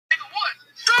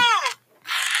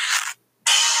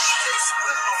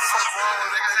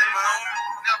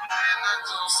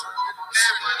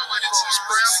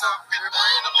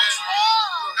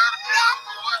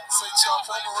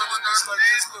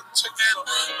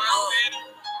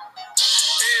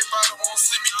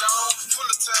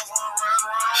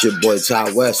It's your boy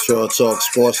Ty West, Twirl Talk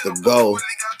Sports to Go.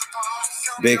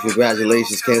 Big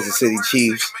congratulations, Kansas City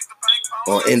Chiefs,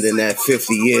 on ending that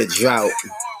 50-year drought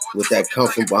with that come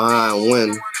from behind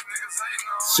win.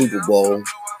 Super Bowl.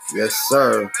 Yes,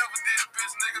 sir.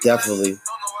 Definitely.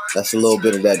 That's a little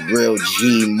bit of that real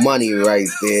G money right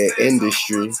there,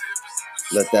 industry.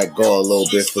 Let that go a little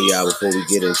bit for y'all before we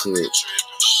get into it.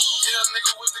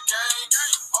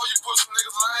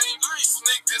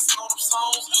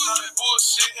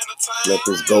 Let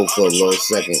this go for a little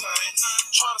second.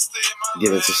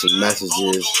 Get into some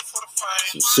messages,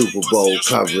 some Super Bowl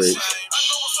coverage,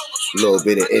 a little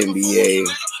bit of NBA,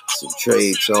 some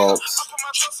trade talks.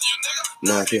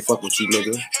 Nah, I can't fuck with you,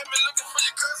 nigga.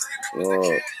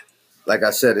 Like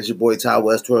I said, it's your boy Ty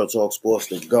West, Twirl Talk Sports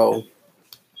to Go.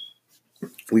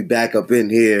 We back up in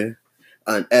here,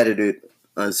 unedited,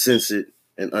 uncensored,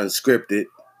 and unscripted.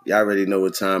 Y'all already know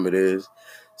what time it is.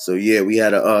 So yeah, we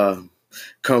had a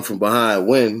come from behind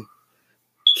win.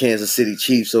 Kansas City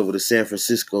Chiefs over the San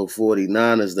Francisco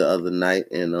 49ers the other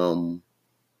night, and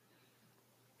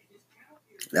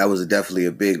that was definitely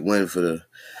a big win for the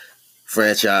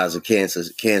franchise of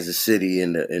Kansas City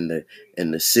in the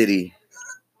city,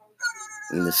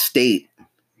 in the state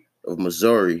of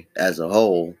Missouri as a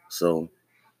whole. So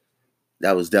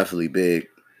that was definitely big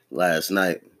last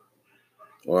night.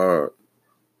 But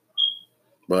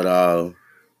I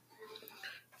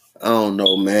don't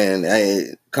know, man.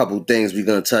 A couple things we're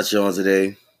gonna touch on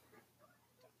today.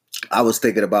 I was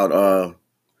thinking about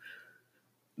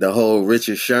the whole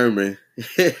Richard Sherman.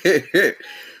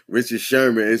 Richard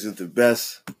Sherman isn't the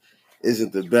best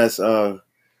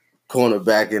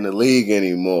cornerback in the league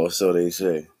anymore, so they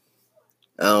say.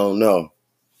 I don't know.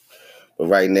 But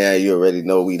right now, you already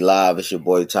know we live. It's your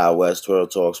boy Ty West, Twirl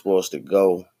Talk Sports to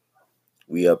Go.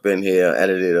 We up in here,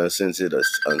 edited, uncensored,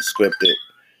 unscripted.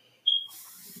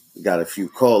 We got a few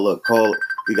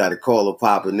we got a caller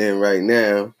popping in right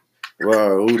now.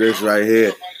 Whoa, who this right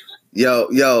here?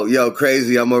 Yo,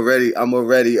 crazy. I'm already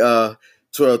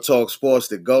Twirl Talk Sports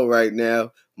to Go right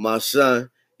now. My son,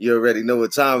 you already know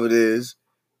what time it is.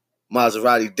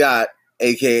 Maserati Dot,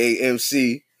 aka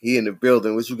MC, he in the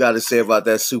building. What you got to say about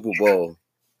that Super Bowl?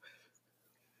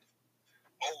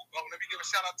 Let me give a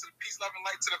shout out to the peace, love, and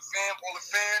light to the fam, all the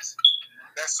fans.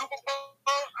 That Super Bowl,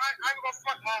 I ain't gonna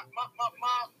front my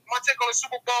take on the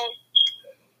Super Bowl.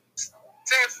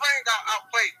 San Fran got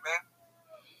outplayed, man.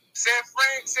 San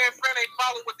Fran ain't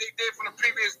followed what they did from the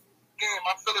previous game.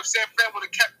 I feel if San Fran would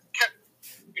have kept,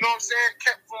 you know what I'm saying,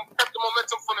 kept the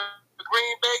momentum from the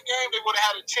Green Bay game, they would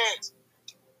have had a chance.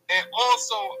 And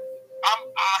also,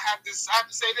 I have to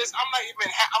say this. I'm not even.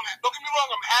 Don't get me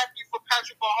wrong. I'm happy for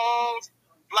Patrick Mahomes,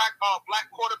 black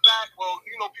quarterback. Well,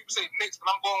 you know, people say mixed,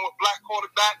 but I'm going with black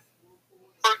quarterback.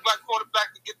 First black quarterback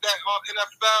to get that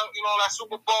NFL. You know, that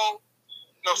Super Bowl.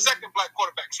 No, second black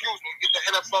quarterback. Excuse me, get the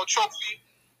NFL trophy.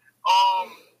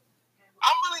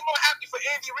 I'm really more happy for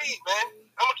Andy Reid, man.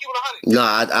 I'm gonna keep it 100. No,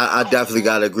 I definitely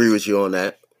gotta agree with you on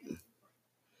that.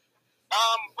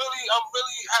 I'm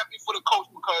really happy for the coach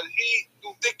because you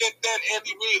think that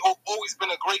Andy Reid always been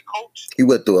a great coach. He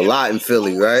went through a lot in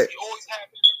Philly, right? He always had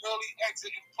an early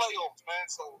exit in playoffs, man.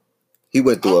 So he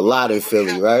went through a lot in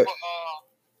Philly, right?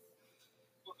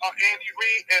 Andy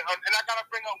Reid, and I gotta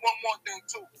bring up one more thing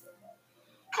too.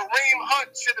 Kareem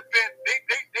Hunt should have been. They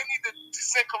need to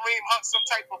send Kareem Hunt some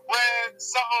type of bread,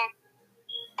 something,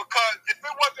 because if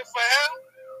it wasn't for him,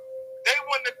 they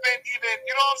wouldn't have been even.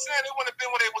 You know what I'm saying? They wouldn't have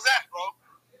been where they was at, bro.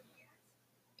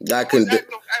 At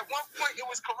one point, it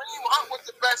was Kareem Hunt was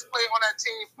the best player on that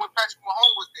team when Patrick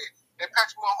Mahomes was there. And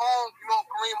Patrick Mahomes, you know,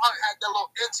 Kareem Hunt had that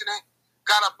little incident,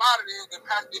 got up out of there, and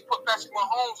they put Patrick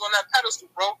Mahomes on that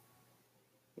pedestal, bro.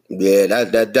 Yeah,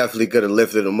 that definitely could have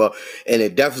lifted him up. And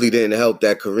it definitely didn't help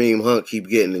that Kareem Hunt keep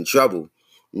getting in trouble.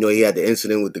 You know, he had the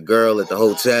incident with the girl at the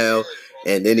hotel,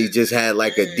 and then he just had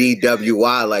like a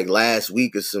DWI like last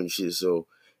week or some shit. So,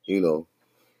 you know.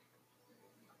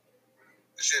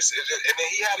 And then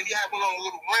he had one on a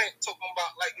little rant talking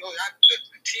about like, yo,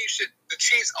 the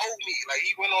Chiefs owe me. Like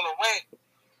he went on a rant,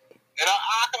 and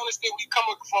I can understand where he's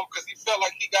coming from because he felt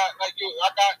like he got like, yo,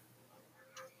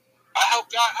 I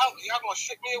helped y'all out. Y'all gonna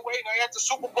ship me away now? You at the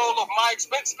Super Bowl of my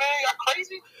expense, man? Y'all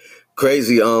crazy?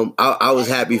 Crazy. I was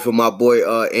happy for my boy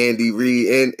Andy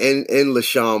Reid and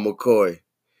LaShawn McCoy.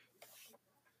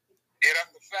 Yeah,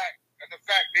 that's the fact.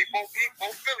 They both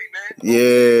Philly, man.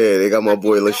 Yeah, they got my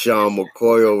boy LaShawn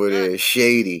McCoy over there,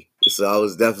 shady. So I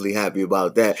was definitely happy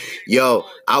about that. Yo,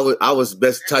 I was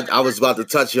about to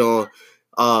touch on.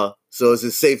 So is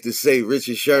it safe to say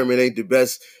Richard Sherman ain't the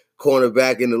best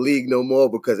cornerback in the league no more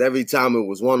because every time it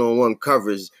was one-on-one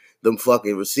coverage, them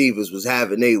fucking receivers was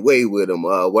having their way with him.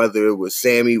 Whether it was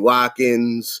Sammy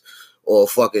Watkins or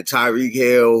fucking Tyreek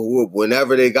Hill,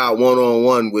 whenever they got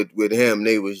one-on-one with him,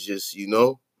 they was just, you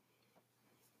know.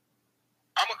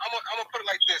 I'm gonna put it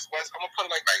like this, Wes. I'm gonna put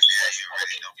it like this.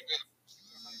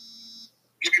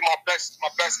 Give you my best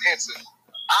answer.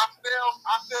 I feel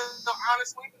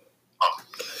honestly.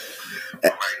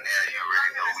 Right now, you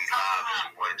already know we live. It's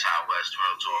your boy Ty West,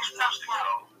 Twirl Talk Sports to Go.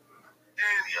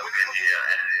 And we up in here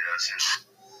edited us.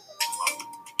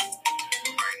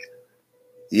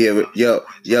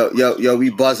 Yeah, we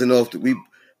buzzing off.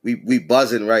 We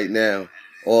buzzing right now,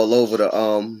 all over the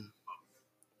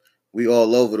we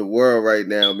all over the world right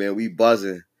now, man. We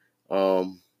buzzing.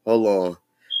 Hold on,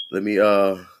 let me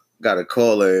got a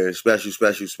caller,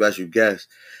 special guest.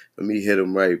 Let me hit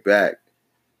him right back.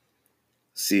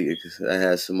 See, because I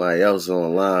had somebody else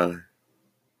online.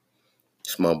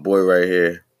 It's my boy right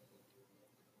here.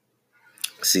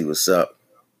 See what's up.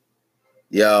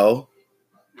 Yo,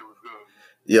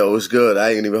 what's good?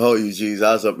 I ain't even hold you, G's.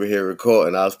 I was up in here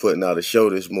recording. I was putting out a show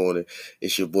this morning.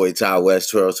 It's your boy Ty West,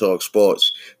 Twirl Talk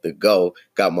Sports, the Go.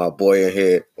 Got my boy in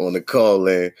here on the call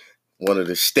in. One of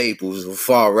the staples of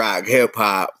far rock hip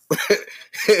hop.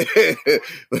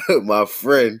 My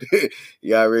friend.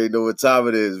 You already know what time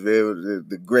it is, man.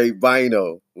 The great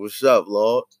Bynoe. What's up,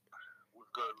 Lord? What's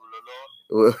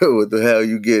good, What the hell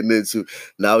you getting into?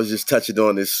 Now I was just touching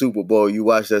on this Super Bowl. You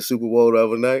watched that Super Bowl the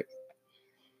other night?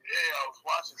 Yeah, I was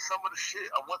watching some of the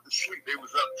shit. I went to sleep. They was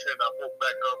up 10. I woke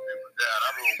back up. They was down. I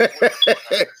don't know what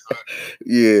happened, son.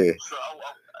 Yeah. So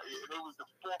it was the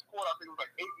fourth quarter. I think it was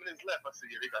like 8 minutes left. I said,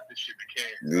 yeah, they got this shit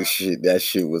in the can. That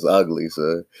shit was ugly,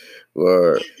 son.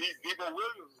 Word. Debo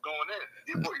Williams was going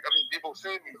in. Debo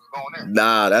Samuels was going in.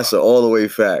 Nah, that's an all the way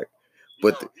fact.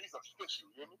 But he's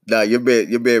official, you know? Nah, your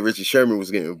man Richard Sherman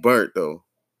was getting burnt though.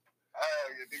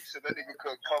 They said that nigga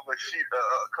could cover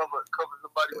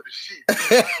somebody with a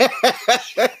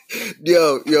sheet.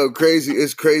 Yo, crazy.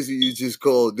 It's crazy you just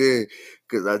called in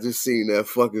because I just seen that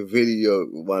fucking video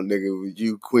with my nigga with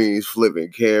you Queens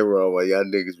flipping camera while y'all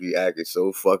niggas be acting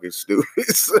so fucking stupid.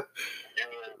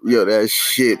 Yo, that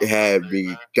shit had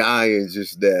me dying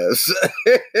just now.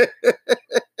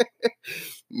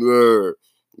 Word.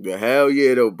 The hell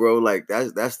yeah though, bro. Like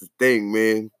that's the thing,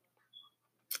 man.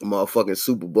 Motherfucking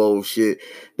Super Bowl shit.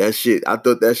 That shit, I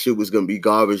thought that shit was gonna be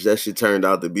garbage. That shit turned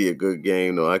out to be a good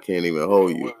game, though. I can't even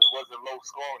hold you. It wasn't low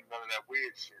scoring, none of that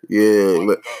weird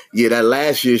shit. Yeah, that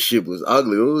last year's shit was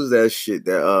ugly. What was that shit?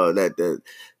 That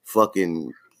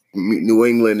fucking New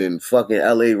England and fucking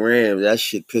LA Rams. That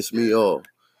shit pissed me off.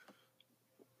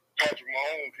 Patrick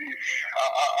Mahomes,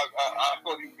 I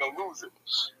thought he was gonna lose it,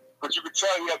 but you could tell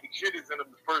he had the jitters in him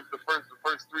the first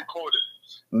 3 quarters.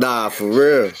 Nah, for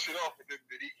real. Shit off, and then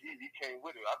he came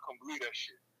with it. I couldn't believe that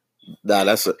shit. Nah,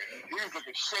 that's a. He was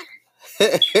looking shaky.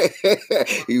 The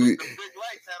big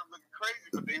lights had him looking crazy,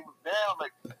 but they was down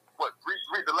like what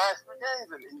the last 3 games,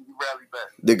 and he rallied back.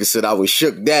 Nigga said I was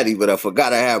shook daddy, but I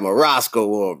forgot I had my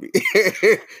Roscoe on me.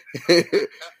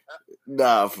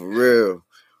 Nah, for real.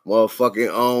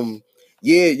 Motherfucking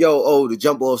yeah, to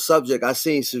jump off subject, I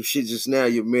seen some shit just now.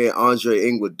 Your man Andre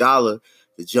Iguodala,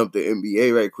 to jump the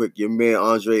NBA right quick. Your man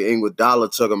Andre Iguodala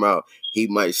talking about he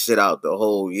might sit out the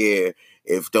whole year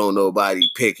if don't nobody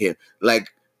pick him.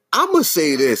 Like, I'ma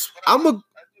say this. I just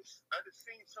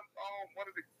seen some one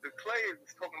of the players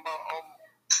was talking about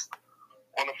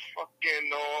on the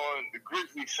fucking the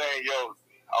Grizzlies saying, yo,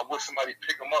 I wish somebody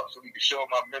pick him up so we could show him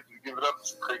how mentally give it up to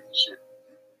some crazy shit.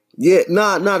 Yeah,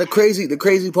 nah. The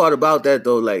crazy part about that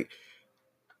though, like,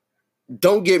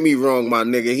 don't get me wrong, my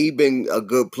nigga. He been a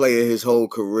good player his whole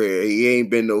career. He ain't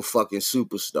been no fucking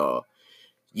superstar.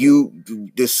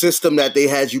 The system that they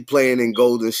had you playing in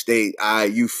Golden State,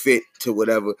 you fit to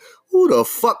whatever. Who the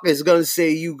fuck is gonna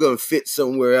say you gonna fit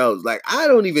somewhere else? Like, I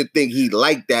don't even think he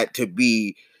like that to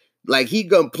be. Like, he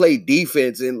gonna play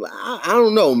defense, and I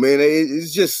don't know, man.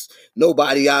 It's just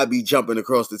nobody I'd be jumping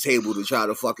across the table to try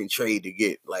to fucking trade to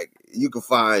get. Like, you can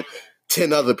find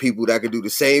 10 other people that could do the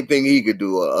same thing he could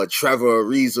do, a Trevor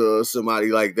Ariza or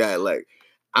somebody like that. Like,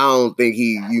 I don't think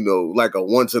he, like a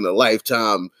once in a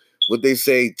lifetime, what they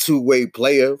say, 2-way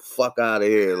player. Fuck out of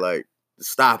here. Like,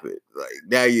 stop it. Like,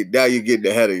 now you're getting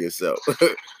ahead of yourself. Then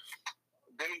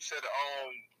he said,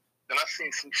 then I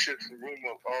seen some shit, some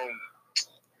rumor,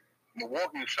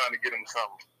 Milwaukee was trying to get him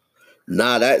something.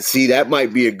 Nah, that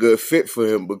might be a good fit for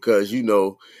him because,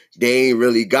 they ain't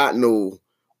really got no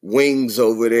wings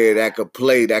over there that could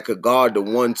play, that could guard the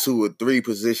 1, 2, or 3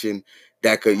 position,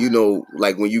 that could,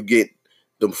 like when you get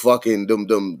them fucking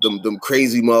them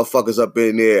crazy motherfuckers up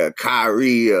in there,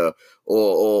 Kyrie or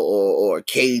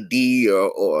KD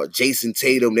or Jason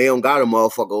Tatum. They don't got a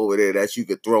motherfucker over there that you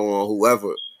could throw on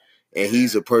whoever. And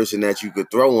he's a person that you could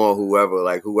throw on whoever,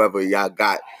 like whoever y'all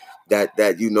got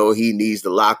that you know he needs to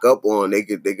lock up on. They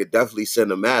could definitely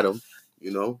send him at him,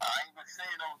 you know. I ain't been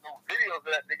seeing those videos of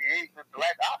that nigga. He the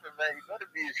black officer, man. He better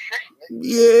be ashamed.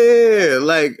 Yeah,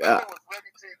 like was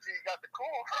ready till he got the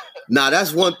call. Nah,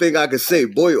 that's one thing I could say.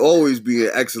 Boy, always be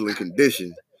in excellent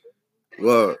condition.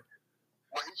 Well, he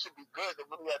should be good. They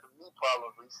really had the knee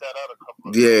problems. He sat out a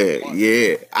couple of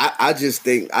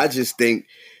I just think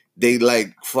they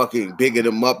like fucking bigging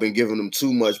him up and giving him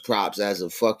too much props as a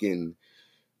fucking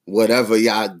whatever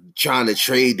y'all trying to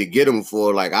trade to get him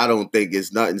for. Like, I don't think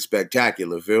it's nothing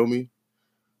spectacular. Feel me?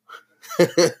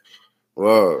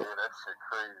 Whoa. Yeah, that shit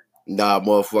crazy. Nah,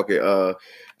 motherfucker.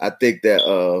 I think that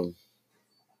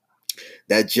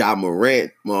that Ja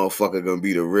Morant motherfucker gonna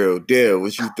be the real deal.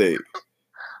 What you think?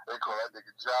 They call that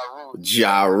nigga Ja Rule.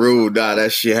 Ja Rule. Nah,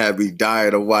 that shit had me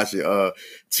dying of watching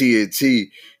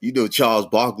TNT. You know Charles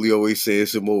Barkley always saying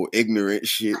some old ignorant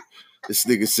shit. This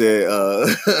nigga said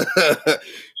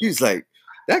he's like,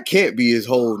 that can't be his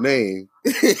whole name.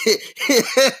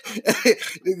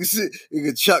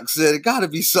 nigga Chuck said it gotta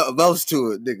be something else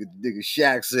to it. Nigga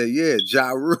Shaq said, yeah, Ja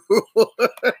Rule.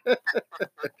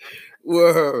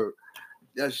 Word.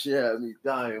 That shit had me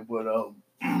dying, but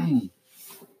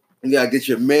you gotta get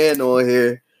your man on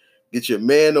here. Get your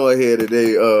man on here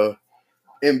today,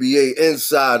 NBA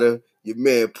insider, your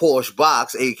man Porsche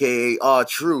Box, aka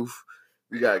R-Truth.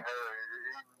 We got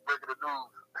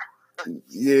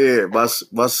yeah,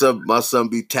 my son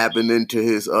be tapping into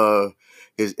his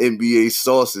NBA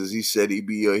sources. He said he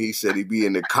be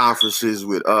in the conferences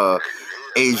with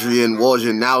Adrian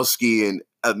Wojnarowski and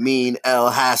Amin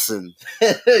El Hassan.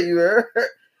 You heard?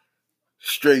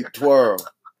 Straight twirl.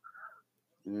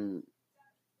 We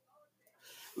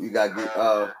gotta get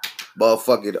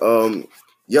motherfucking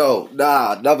yo,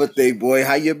 nah, another thing, boy.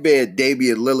 How your man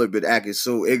Damian Lillard been acting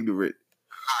so ignorant?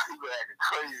 He been acting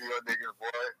crazy on niggas, boy.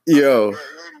 Yo. Yeah, he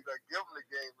ain't gonna give him the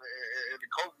game and the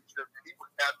coach he was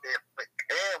out there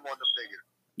ham on them niggas.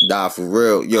 Nah, for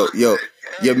real. Yo,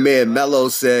 your man Melo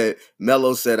said,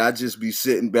 I just be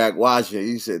sitting back watching.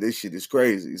 He said, this shit is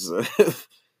crazy. So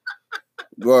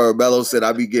Word, Melo said,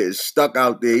 I be getting stuck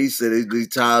out there. He said, there's these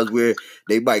times where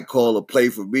they might call a play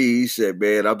for me. He said,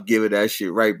 man, I'm giving that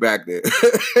shit right back there.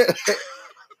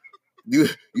 You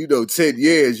know, 10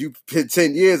 years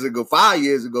ago, 5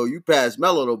 years ago, you passed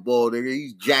Melo the ball, nigga.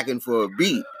 He's jacking for a beat.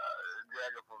 Jacking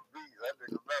for a beat. That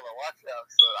nigga Melo, watch out,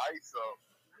 son.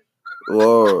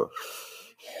 Whoa.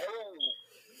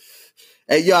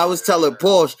 Hey, yo, I was telling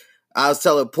Porsche,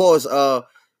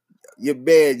 your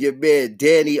man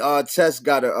Danny Artest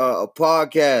got a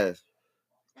podcast.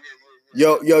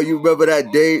 Yo, you remember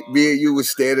that day me and you was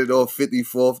standing on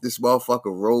 54th? This motherfucker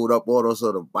rolled up on us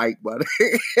on a bike, buddy.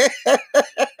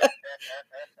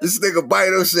 This nigga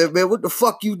Bynoe said, man, what the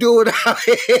fuck you doing out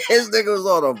here? This nigga was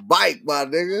on a bike, my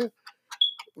nigga.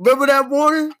 Remember that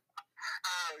morning?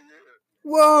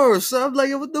 Whoa, so I'm like,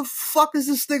 yo, what the fuck is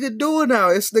this nigga doing now?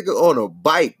 This nigga on a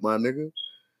bike, my nigga.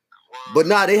 But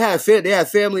nah, they had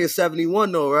family in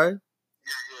 71 though, right? Yeah,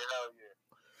 hell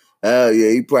yeah. Hell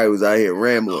yeah, he probably was out here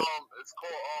rambling. It's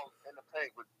called In the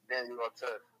Paint with Daniel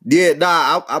Artest. Yeah,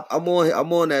 nah, I'm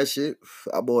on that shit.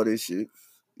 I'm on this shit.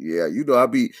 Yeah, you know,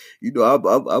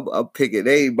 I'm picking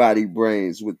everybody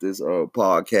brains with this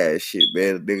podcast shit,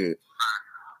 man. Nigga.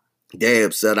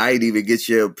 Damn, son, I ain't even get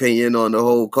your opinion on the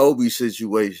whole Kobe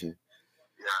situation.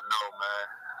 Yeah, I know, man.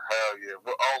 Hell yeah.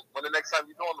 Well, when the next time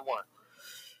you doing the one?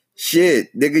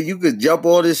 Shit, nigga, you could jump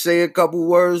on and say a couple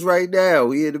words right now.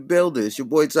 We in the building. It's your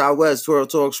boy Ty West, Twirl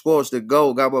Talk Sports, the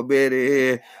Go. Got my man in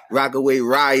here. Rockaway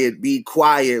Riot, Be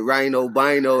Quiet, Rhino,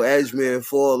 Bynoe, Edgeman,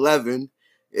 411.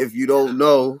 If you don't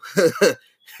know,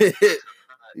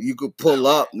 you could pull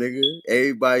up, nigga.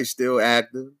 Everybody's still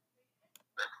active.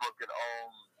 That fucking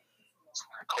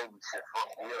Kobe shit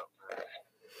fucked me up, man.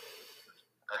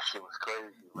 That shit was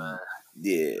crazy, man.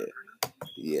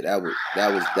 Yeah,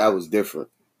 that was different.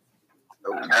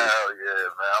 Hell yeah,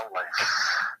 man. I'm like,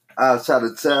 I was trying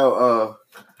to tell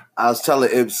I was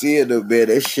telling MC and them, man,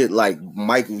 that shit like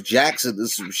Michael Jackson or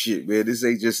some shit, man. This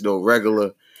ain't just no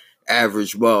regular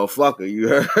average motherfucker, you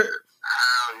heard? Hell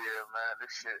yeah, man. That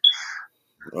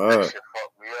shit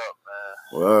fucked me up,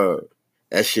 man. Word.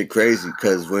 That shit crazy,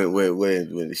 cause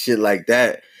when shit like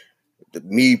that,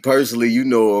 me personally, you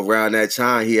know, around that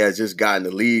time he had just gotten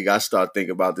the league, I start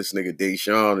thinking about this nigga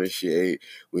Deshaun and shit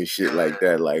with shit like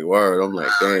that. Like, word, I'm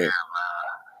like, damn.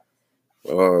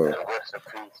 Word. Rest in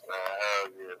peace, man. Hell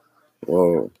yeah.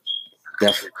 Whoa.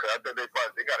 That's it. I think they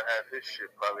gotta have his shit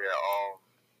probably at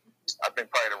I think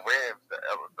probably the Rams, the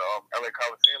LA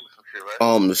Coliseum or some shit,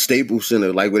 right? The Staples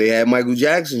Center, like where they had Michael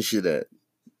Jackson shit at.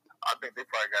 I think they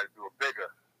probably got to do a bigger.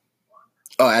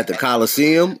 Oh, at the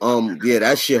Coliseum? Yeah,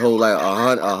 that shit hold like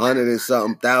 100 and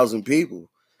something thousand people.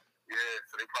 Yeah,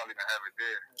 so they probably gonna have it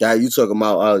there. Yeah, you talking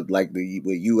about like with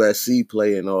USC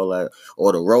play and all that,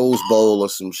 or the Rose Bowl or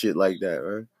some shit like that,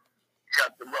 right? Yeah, I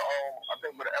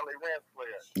think with the LA Rams play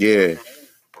at. Yeah.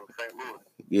 From St. Louis.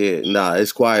 Yeah, nah,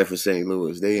 it's quiet for St.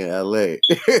 Louis. They in LA.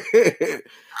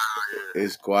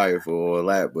 It's quiet for all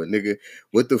that. But nigga,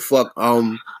 what the fuck?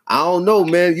 I don't know,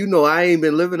 man. You know, I ain't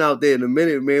been living out there in a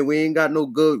minute, man. We ain't got no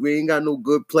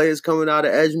good players coming out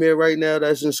of Edgemere right now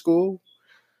that's in school.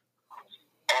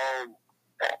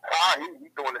 He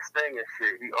doing his thing and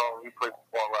shit. He plays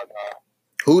for right now.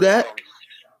 Who that?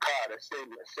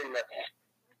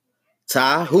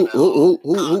 Ty?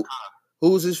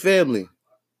 Who's his family?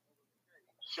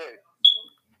 Shit.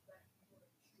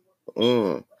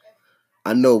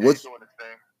 I know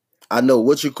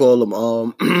what you call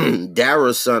him.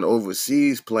 Dara's son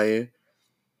overseas playing.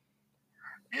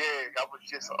 Yeah, that was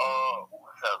just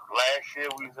last year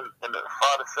we was in the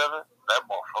 5-7. That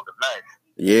motherfucker nice.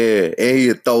 Yeah, and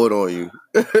he'd throw it on you.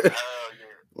 Hell yeah.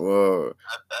 Whoa.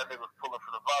 That nigga was pulling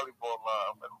from the volleyball line.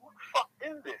 I'm like, who the fuck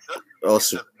is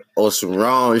this? Or some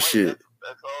wrong shit.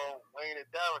 That's all Wayne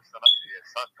and Dara's son. I said, yeah,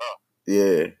 son tough.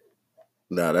 Yeah.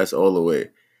 Nah, that's all the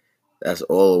way. That's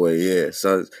all the way, yeah.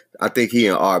 So I think he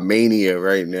in Armenia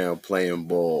right now playing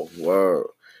ball. Word.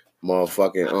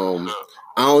 Motherfucking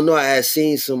I don't know, I had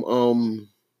seen some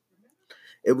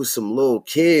it was some little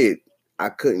kid. I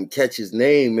couldn't catch his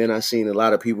name, man. I seen a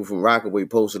lot of people from Rockaway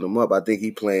posting him up. I think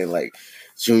he playing like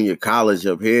junior college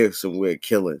up here somewhere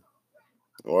killing.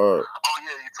 Word. Oh yeah,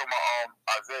 you talking about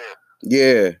Isaiah.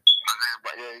 Yeah.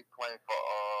 But yeah, he's playing for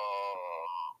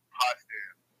Hostel.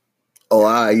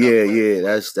 Oh, yeah.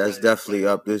 That's definitely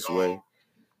up this way.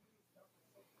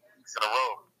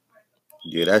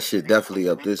 Yeah, that shit definitely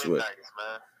up this way.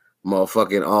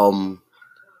 Motherfucking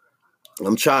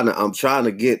I'm trying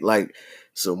to get like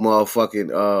some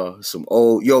motherfucking some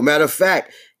old matter of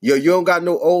fact, you don't got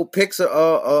no old pics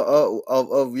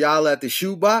of y'all at the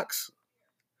shoebox?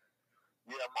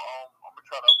 Yeah, I'm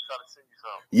trying to send you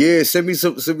some. Yeah,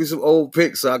 send me some old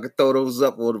pics so I can throw those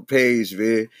up on the page,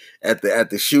 man. At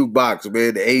the shoebox,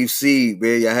 man, the AC,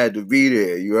 man, y'all had to be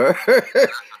there, you heard?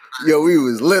 Yo, we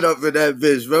was lit up in that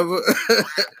bitch, remember?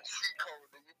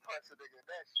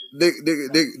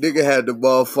 Nigga had the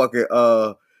motherfucking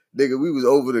nigga, we was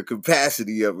over the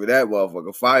capacity of it. That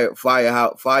motherfucker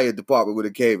fire department would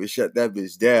have came and shut that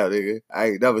bitch down, nigga. I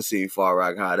ain't never seen Far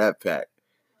Rock High that packed.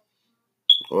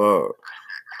 Whoa.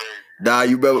 Nah,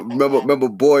 you remember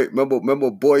boy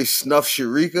Snuff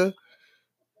Sharika?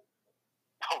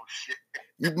 Oh shit.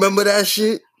 You remember that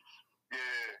shit?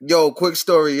 Yeah. Yo, quick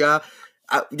story, y'all.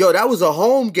 That was a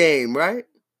home game, right?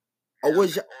 Or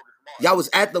was y'all was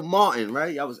at the Martin,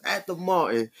 right? Y'all was at the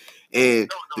Martin, and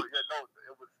no,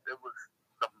 it was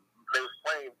they was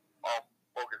playing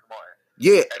August Martin.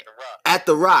 Yeah, at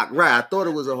the Rock, right? I thought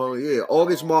it was a home. Yeah,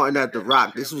 August Martin at the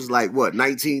Rock. This was like what,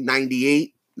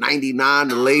 1998, 99,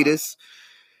 the latest,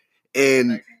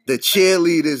 and the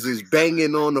cheerleaders is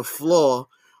banging on the floor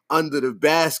under the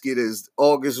basket as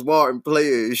August Martin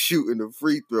player is shooting the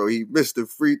free throw. He missed the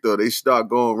free throw. They start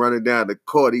running down the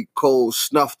court. He cold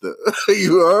snuffed her.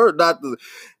 You heard?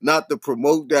 Not to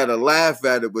promote that or laugh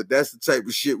at it, but that's the type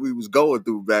of shit we was going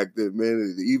through back then,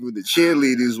 man. Even the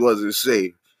cheerleaders wasn't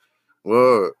safe.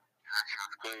 Word.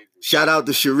 Shout out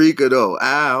to Sharika though.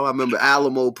 I remember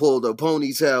Alamo pulled a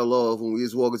ponytail off when we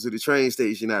was walking to the train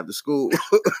station after school.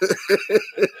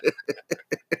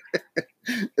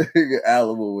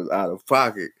 Alamo was out of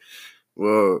pocket.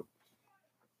 Whoa.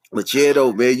 But yeah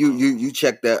though, man, you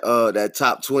checked that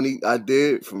top 20 I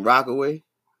did from Rockaway?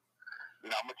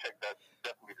 Yeah, I'm gonna check that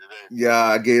definitely today. Yeah,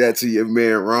 I gave that to your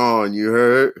man Ron, you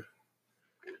heard?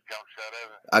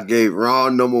 I gave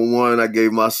Ron number 1. I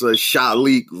gave my son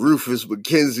Shalik Rufus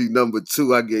McKenzie number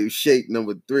 2. I gave Shake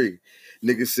number 3.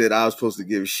 Nigga said I was supposed to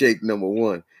give Shake number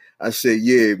 1. I said,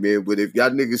 yeah, man, but if y'all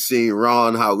niggas seen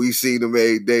Ron how we seen him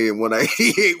every day, and when I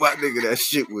hate my nigga, that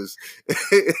shit was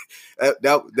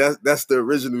that's the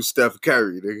original Steph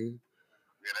Curry, nigga.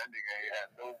 Yeah, that nigga ain't had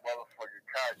no motherfucking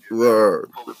conscience.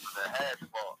 Word. Pulling from the hash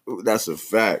bar. That's a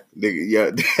fact, nigga. Yeah,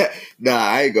 nah,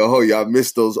 I ain't gonna hold y'all.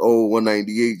 Missed those old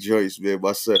 198 joints, man.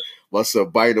 My son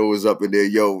Bynoe was up in there.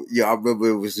 Yo, I remember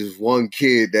it was this one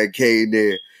kid that came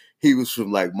there. He was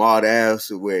from like Mart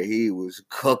Ave, where he was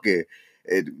cooking.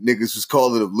 and niggas was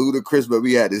calling him ludicrous, but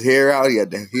he had his hair out. He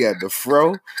had the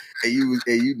fro, and you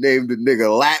named the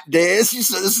nigga lap dance. You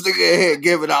said this nigga here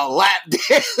giving out lap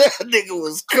dance. That nigga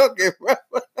was cooking, bro.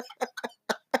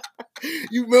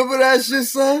 You remember that shit,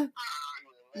 son?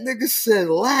 Nigga said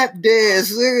lap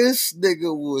dance. Nigga, this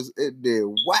nigga was in there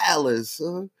wildin',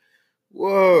 son.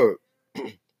 Word.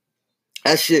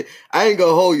 That shit, I ain't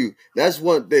gonna hold you. That's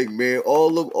one thing, man.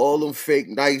 All them fake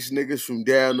nice niggas from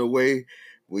down the way.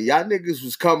 When y'all niggas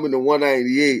was coming to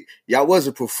 198, y'all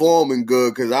wasn't performing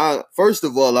good. Cause first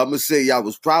of all, I'm gonna say y'all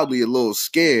was probably a little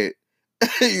scared.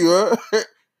 You heard?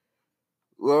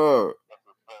 Word.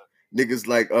 Niggas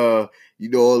like all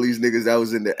these niggas that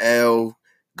was in the L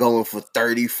going for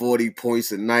 30, 40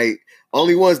 points a night.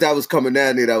 Only ones that was coming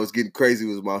down there that was getting crazy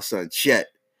was my son Chet.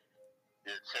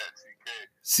 Yeah, Chet,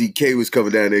 CK was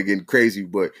coming down there getting crazy,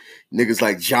 but niggas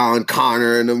like John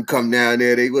Connor and them come down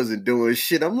there, they wasn't doing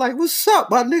shit. I'm like, what's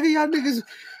up, my nigga? Y'all niggas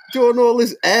doing all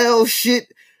this L shit.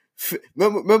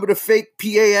 Remember the fake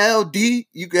PALD?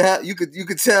 You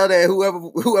could tell that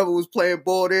whoever was playing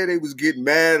ball there, they was getting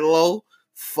mad low.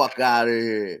 Fuck out of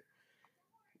here.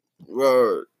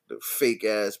 Word. The fake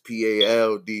ass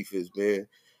PAL defense, man.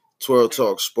 Twirl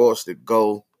Talk Sports to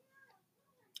go.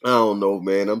 I don't know,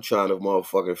 man. I'm trying to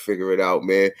motherfucking figure it out,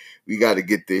 man. We got to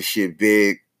get this shit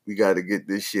big. We got to get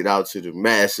this shit out to the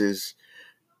masses.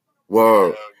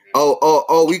 Word.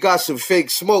 Oh, we got some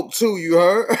fake smoke too, you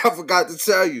heard? I forgot to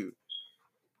tell you.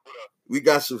 We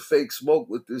got some fake smoke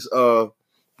with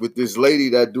this lady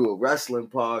that do a wrestling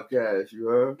podcast, you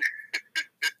heard?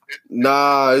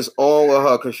 Nah, it's on with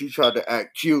her because she tried to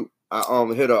act cute. I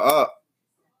hit her up.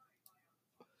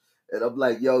 And I'm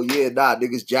like, yo, yeah, nah,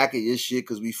 niggas jacking your shit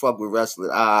because we fuck with wrestling.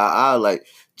 I like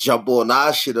jump on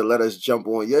our shit or let us jump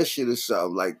on your shit or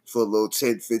something, like for a little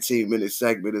 10, 15-minute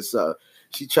segment or something.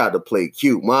 She tried to play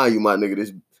cute. Mind you, my nigga,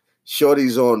 this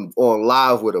shorty's on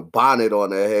live with a bonnet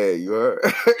on her head, you heard?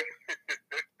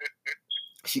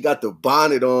 She got the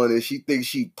bonnet on and she thinks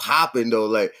she popping though,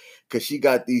 like, because she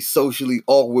got these socially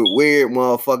awkward, weird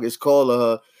motherfuckers calling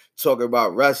her, talking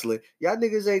about wrestling. Y'all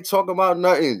niggas ain't talking about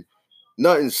nothing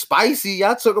spicy.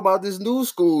 Y'all talk about this new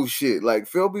school shit. Like,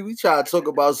 feel me? We try to talk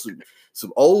about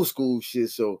some old school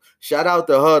shit. So shout out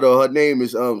to her though. Her name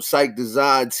is Psych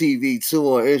Design TV 2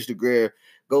 on Instagram.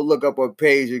 Go look up her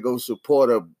page and go support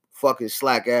her fucking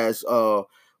slack ass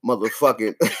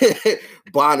motherfucking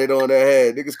bonnet on her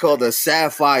head. Niggas called her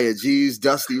Sapphire. G's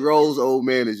Dusty Rose old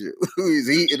manager.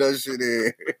 He's eating her shit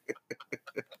in.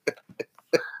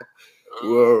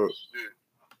 Whoa.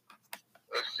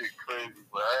 That shit crazy,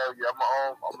 but I'm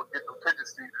gonna get the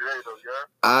pictures to you today, though, yeah?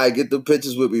 All right, get the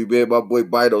pictures with me, man. My boy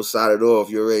Bynoe signed it off.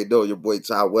 You already know. Your boy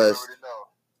Ty West. You already know.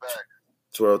 Back.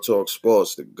 Twirl Talk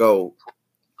Sports to go.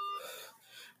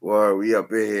 Word, we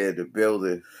up in here in the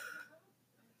building.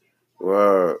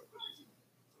 Word.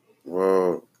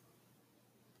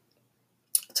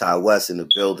 Ty West in the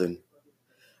building.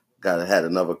 Had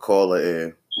another caller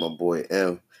in. My boy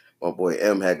M. My boy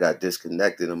M had got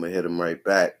disconnected. I'm gonna hit him right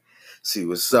back. See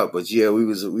what's up. But yeah, we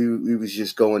was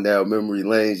just going down memory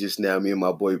lane just now, me and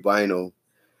my boy Bynoe.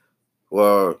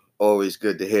 Word. Always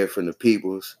good to hear from the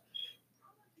peoples.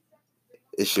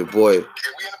 It's your boy.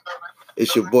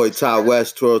 It's your boy Ty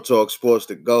West, Twirl Talk Sports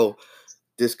to go.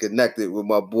 Disconnected with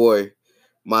my boy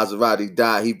Maserati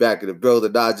died. He back in the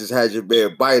building. I just had your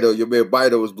man Bynoe. Your man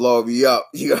Bynoe was blowing me up.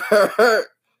 You heard?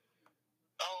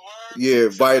 Yeah,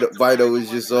 Bynoe was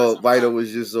just all. Bynoe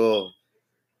was just all.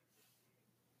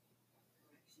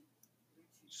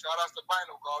 Shout out to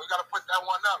Bynoe, bro. We gotta put that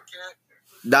one up, kid.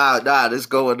 Nah, this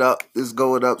going up. This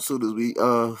going up soon as we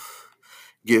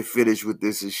get finished with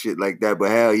this and shit like that.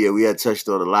 But hell yeah, we had touched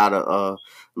on a lot of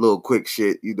little quick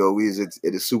shit. You know, we was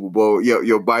in the Super Bowl. Yo,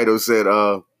 Bynoe said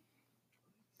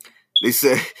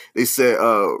they said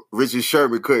Richard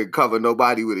Sherman couldn't cover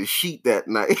nobody with a sheet that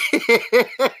night.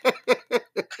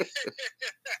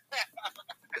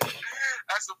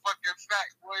 That's a fucking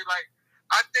fact, boy. Like,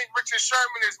 I think Richard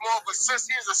Sherman is more of a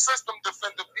system. He's a system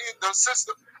defender. He's a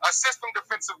system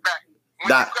defensive back. When he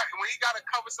got to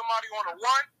cover somebody on a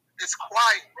one, it's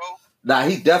quiet, bro. Nah,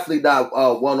 he definitely not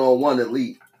one-on-one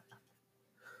elite.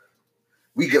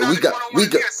 We got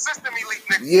system elite,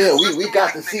 nigga. Yeah, we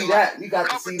got to see that. We got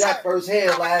to see that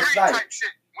firsthand last night. Type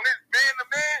shit. When it's man to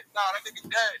man, nah, that nigga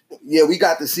dead. Yeah, we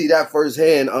got to see that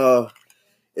firsthand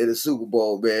in the Super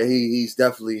Bowl, man. He's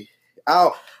definitely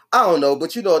I don't know,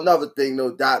 but you know another thing,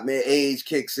 though, Dot, man, age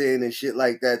kicks in and shit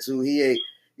like that too. He ain't,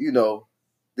 you know,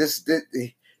 this ain't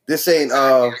exactly.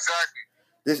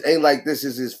 This ain't like this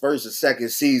is his first or second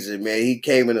season, man. He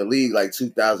came in the league like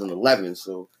 2011,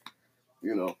 so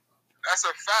you know. That's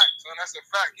a fact, son. That's a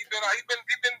fact. He been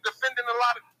defending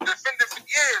defending for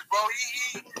years, bro.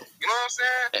 He you know what I'm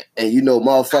saying? And you know,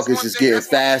 motherfuckers is getting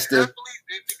faster.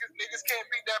 Niggas can't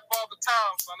beat that father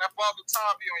time, son. That father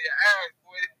time be on your ass,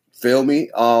 boy. Feel me?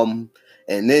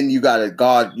 And then you gotta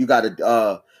guard. You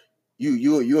gotta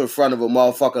you in front of a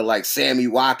motherfucker like Sammy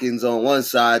Watkins on one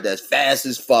side that's fast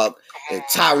as fuck, and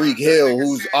Tyreek Hill,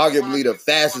 who's arguably the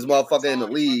fastest motherfucker in the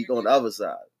league, on the other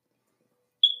side.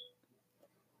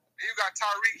 You got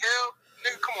Tyreek Hill,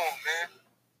 nigga. Come on, man.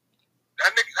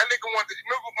 That nigga wanted.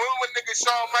 Remember when nigga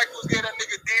Shawn Michaels gave that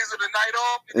nigga Diesel the night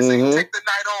off? Nigga said, take the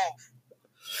night off.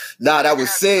 Nah, that was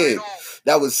Sid.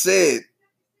 That was Sid.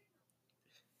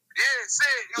 Yeah, Sid.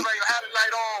 He was like, I had the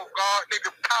night off, God. Nigga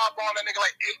powerball that nigga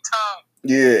like 8 times.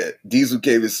 Yeah, Diesel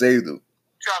came and saved him.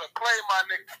 Trying to play my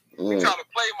nigga. He trying to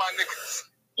play my niggas.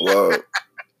 Word.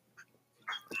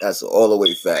 That's all the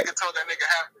way fact. Nigga told that nigga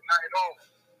have the night off.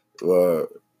 Word.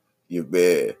 You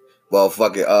bad.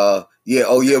 Motherfucking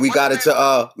we got it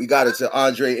to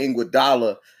Andre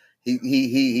Iguodala.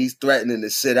 He's threatening to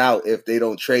sit out if they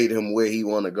don't trade him where he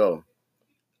want to go.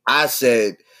 I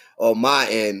said on my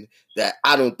end that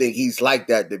I don't think he's like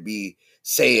that to be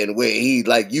saying where he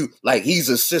he's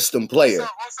a system player. On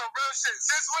some real shit.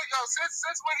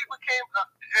 Since when he became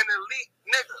an elite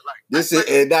nigga, this is,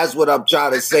 and that's what I'm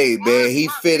trying to say, man. He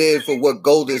fit in for what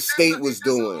Golden State was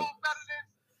doing.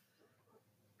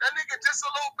 That nigga just a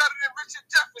little better than Richard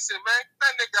Jefferson, man. Get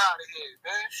that nigga out of here,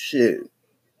 man. Shit.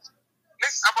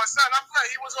 My son, I feel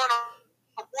like he was on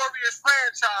a Warriors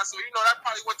franchise, so you know that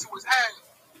probably went to his head.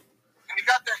 And he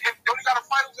got a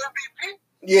Finals MVP?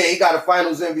 Yeah, he got a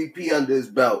Finals MVP under his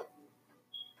belt.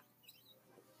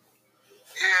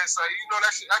 Yeah, so you know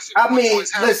that shit. I mean,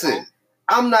 listen, bro.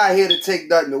 I'm not here to take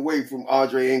nothing away from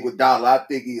Andre Iguodala. I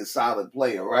think he's a solid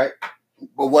player, right?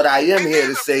 But what I am here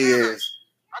to say is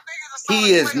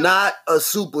he is not a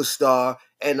superstar,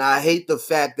 and I hate the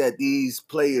fact that these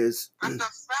players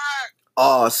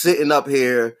are sitting up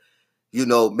here, you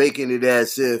know, making it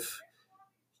as if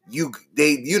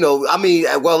they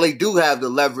do have the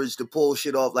leverage to pull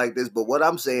shit off like this, but what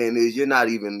I'm saying is you're not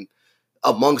even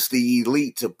amongst the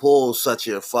elite to pull such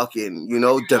a fucking,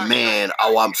 demand,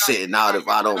 I'm sitting out if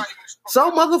I don't.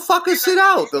 Some motherfuckers sit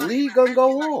out. The league gonna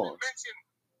go on.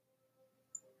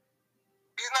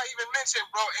 He's not even mentioned,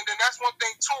 bro. And then that's one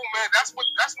thing too, man. That's one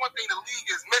thing the league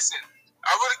is missing.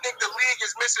 I really think the league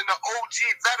is missing the OG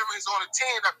veterans on the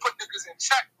team that put niggas in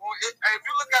check, bro. If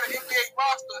you look at an NBA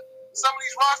roster, some of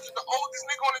these rosters, the oldest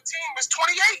nigga on the team is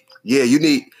 28. Yeah, you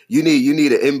need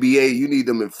an NBA. You need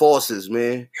them enforcers,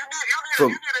 man. You need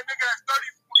a nigga that's 30.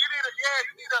 You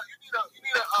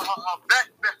need a vet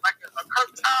like a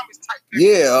Kirk Thomas type.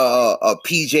 Yeah, a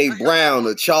PJ Brown,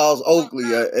 a Charles Oakley,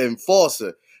 an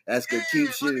enforcer. That's gonna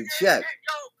keep shit in check.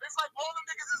 It's like all them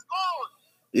niggas is gone.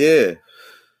 Yeah.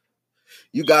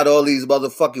 You got all these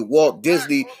motherfucking Walt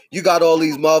Disney. You got all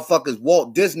these motherfuckers,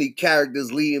 Walt Disney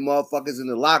characters leading motherfuckers in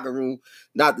the locker room.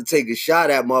 Not to take a shot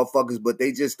at motherfuckers, but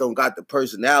they just don't got the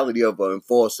personality of an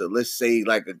enforcer. Let's say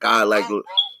like a guy like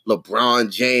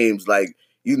LeBron James. Like,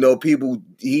 people,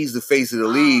 he's the face of the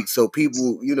league. So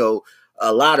people,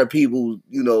 a lot of people,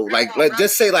 like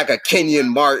just say like a Kenyon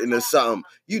Martin or something.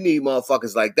 You need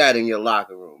motherfuckers like that in your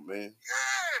locker room, man.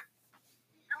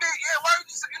 Why you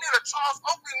need a Charles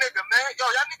Oakley nigga, man? Yo,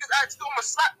 y'all niggas actually gonna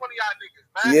slap one of y'all niggas,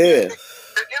 man. Yeah.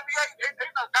 The NBA, they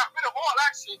done got rid of all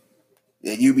that shit.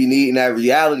 Yeah, you be needing that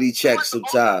reality check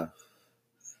sometimes.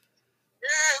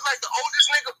 Yeah, it's like the oldest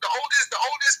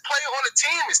player on the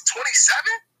team is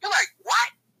 27. You're like, what?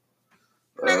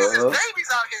 Niggas is babies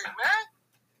out here, man.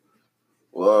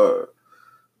 Word.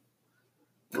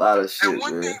 A lot of shit, and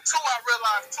one man. thing too, I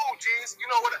realized too, G's. You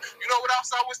know what else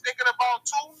I was thinking about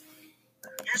too?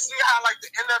 You see how like the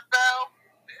NFL,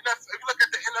 if you look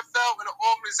at the NFL and the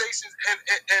organizations and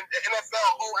the NFL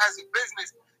as a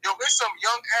business, there's some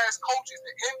young ass coaches.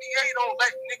 The NBA don't let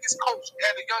niggas coach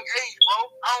at a young age, bro.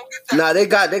 I don't get that.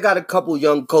 Nah, they got a couple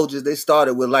young coaches. They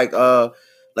started with Eric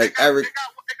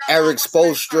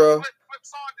Spoelstra.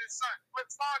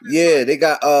 Yeah, they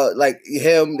got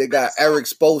him. They got Eric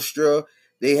Spoelstra.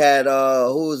 They had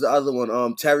who was the other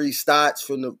one? Terry Stotts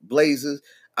from the Blazers.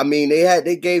 I mean,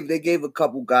 they gave a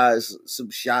couple guys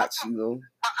some shots,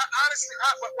 Honestly,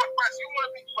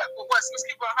 Wes, let's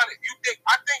keep it 100.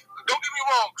 I think, don't get me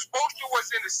wrong, Spoelstra was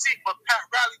in the seat, but Pat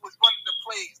Riley was running the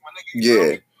plays, my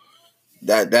nigga.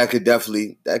 That could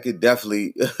definitely, yeah. I think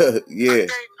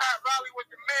Pat Riley was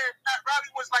the man. Pat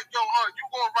Riley was like, yo, you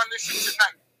gonna run this shit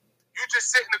tonight. You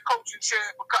just sit in the coaching chair.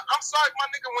 Because I'm sorry, my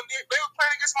nigga, when they were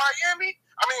playing against Miami,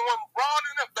 when Braun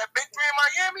and that big three in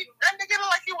Miami, that nigga looked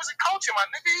like he wasn't coaching, my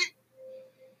nigga.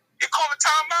 You call a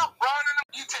timeout, Brian, and them,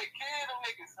 you take care of them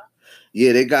niggas, huh?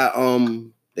 Yeah,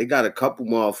 they got a couple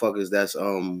motherfuckers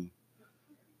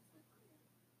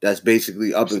that's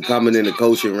basically up and coming in the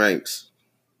coaching ranks.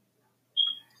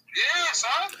 Yeah,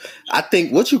 son. I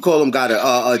think what you call them got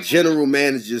a general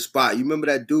manager spot. You remember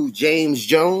that dude James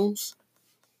Jones?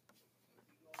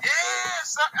 Yeah,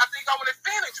 son. I think I went in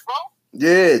Phoenix, bro.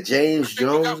 Yeah, James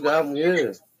Jones got him.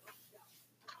 Yeah.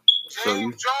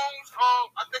 James Jones.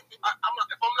 I think if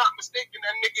I'm not mistaken,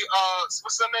 that nigga. What's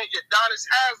his name? Udonis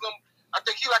Haslam. I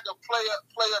think he like a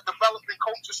player development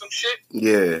coach or some shit.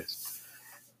 Yeah.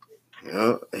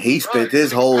 Yeah. He spent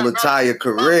his whole entire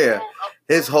career.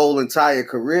 His whole entire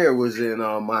career was in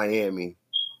Miami.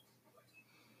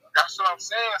 That's what I'm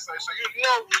saying, son. So you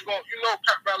know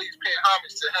Pat Riley is paying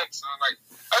homage to him, son. Like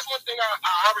that's one thing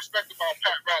I respect about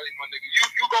Pat Riley, my nigga.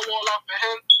 You go all out for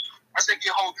him, I think he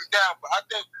holds you down. But I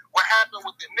think what happened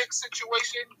with the Knicks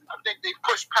situation, I think they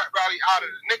pushed Pat Riley out of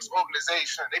the Knicks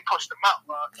organization. They pushed him out,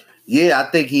 man. Yeah,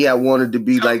 I think he had wanted to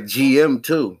be like GM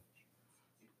too.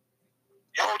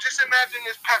 Yo, just imagine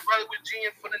this Pat Riley with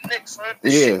GM for the Knicks, man.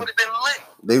 This shit would have been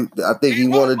lit. I think he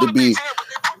wanted to be.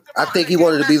 I think he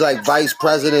wanted to be like vice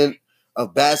president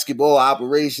of basketball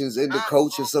operations and the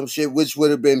coach or some shit, which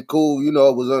would have been cool. You know,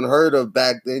 it was unheard of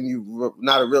back then.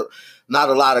 Not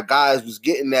a lot of guys was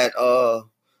getting that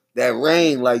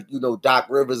reign like Doc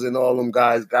Rivers and all them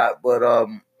guys got. But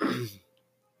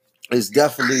it's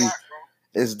definitely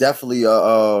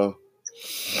a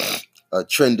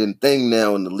trending thing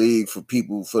now in the league for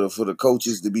people for the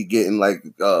coaches to be getting like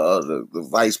the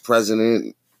vice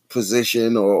president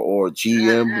position or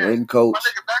GM and coach. My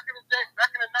nigga, back in the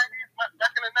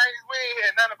 90s, we ain't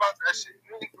hear nothing about that shit.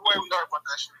 We ain't learn about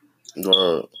that shit.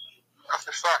 That's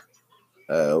a fact.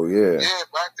 Hell yeah. Yeah,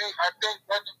 but I think that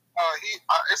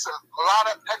it's a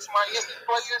lot of ex-Miami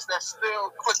players that's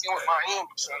still clicking with Miami,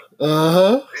 son.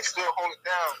 They still hold it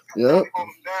down. Yeah.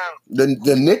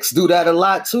 The Knicks do that a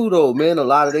lot too, though, man. A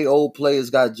lot of their old players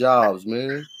got jobs,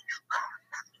 man.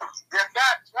 Yeah,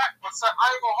 facts. But son,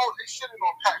 I ain't gonna hold. They shitting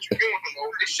on Patrick Ewing,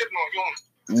 though. They shitting on Ewing.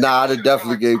 Nah, they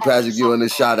definitely gave Patrick Ewing a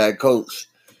shot at coach.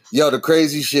 Yo, the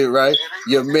crazy shit, right?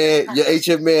 Your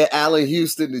HM man, Allen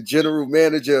Houston, the general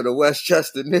manager of the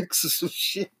Westchester Knicks or some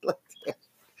shit like that.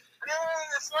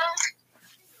 Yeah, son.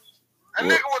 That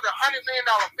nigga was $100 million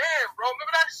man, bro.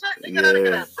 Remember that shit? Nigga had to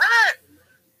get that bread.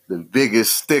 The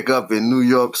biggest stick up in New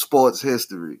York sports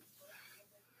history.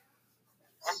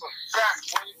 That's a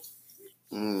fact,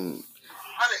 man. $100, nigga.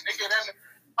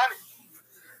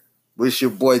 It's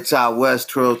your boy Ty West,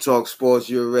 Twirl Talk Sports.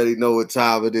 You already know what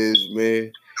time it is,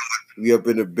 man. We up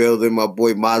in the building. My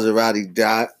boy Maserati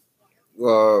Dot.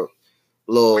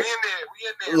 Little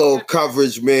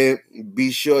coverage, man.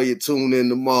 Be sure you tune in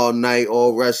tomorrow night,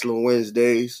 all Wrestling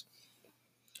Wednesdays.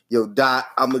 Yo, Dot,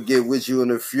 I'm going to get with you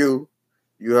in a few.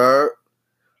 You heard?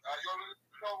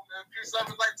 Peace, love,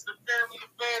 and light to the family, the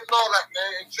fans, and all that,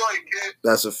 man. Enjoy it, kid.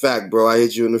 That's a fact, bro. I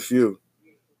hit you in a few.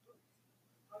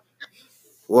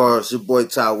 Well, it's your boy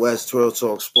Ty West, Twirl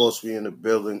Talk Sports. We in the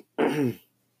building.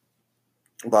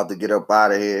 About to get up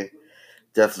out of here.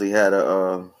 Definitely had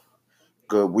a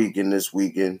good weekend this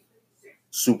weekend.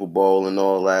 Superbowl and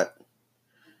all that.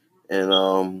 And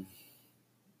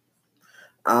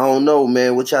I don't know,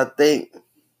 man. What y'all think?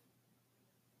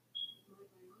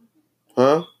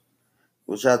 Huh?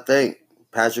 What y'all think?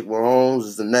 Patrick Mahomes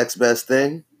is the next best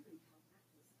thing?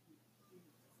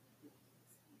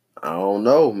 I don't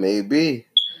know. Maybe.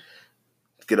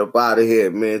 Get up out of here,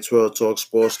 man. Twirl Talk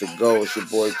Sports to go. It's your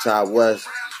boy Ty West.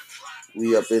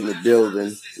 We up in the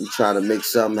building. We trying to make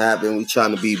something happen. We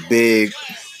trying to be big.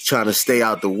 Trying to stay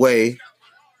out the way.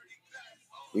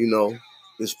 You know,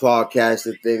 this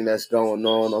podcasting thing that's going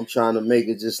on. I'm trying to make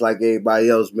it just like everybody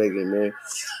else make it, man.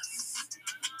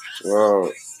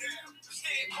 Whoa.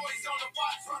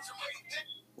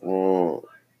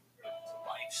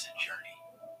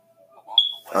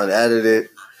 Unedited,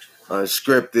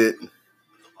 unscripted,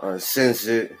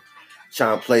 uncensored.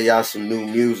 Trying to play y'all some new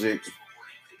music.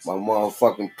 My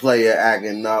motherfucking player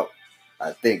acting up.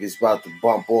 I think it's about to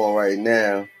bump on right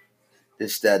now.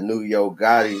 This that new Yo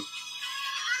Gotti.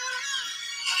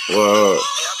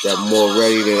 That more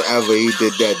ready than ever. He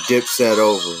did that Dipset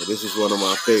over. This is one of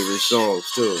my favorite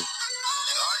songs too.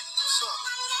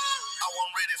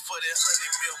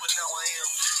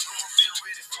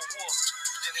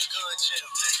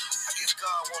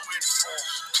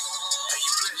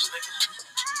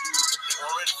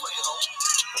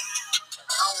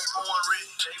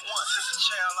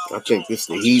 I think this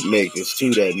the Heat Makers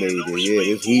too that made it.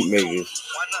 Yeah, this Heat Makers.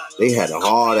 They had a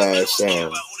hard ass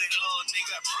sound.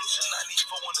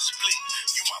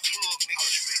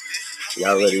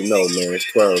 Y'all already know, man. It's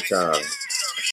Twirl time.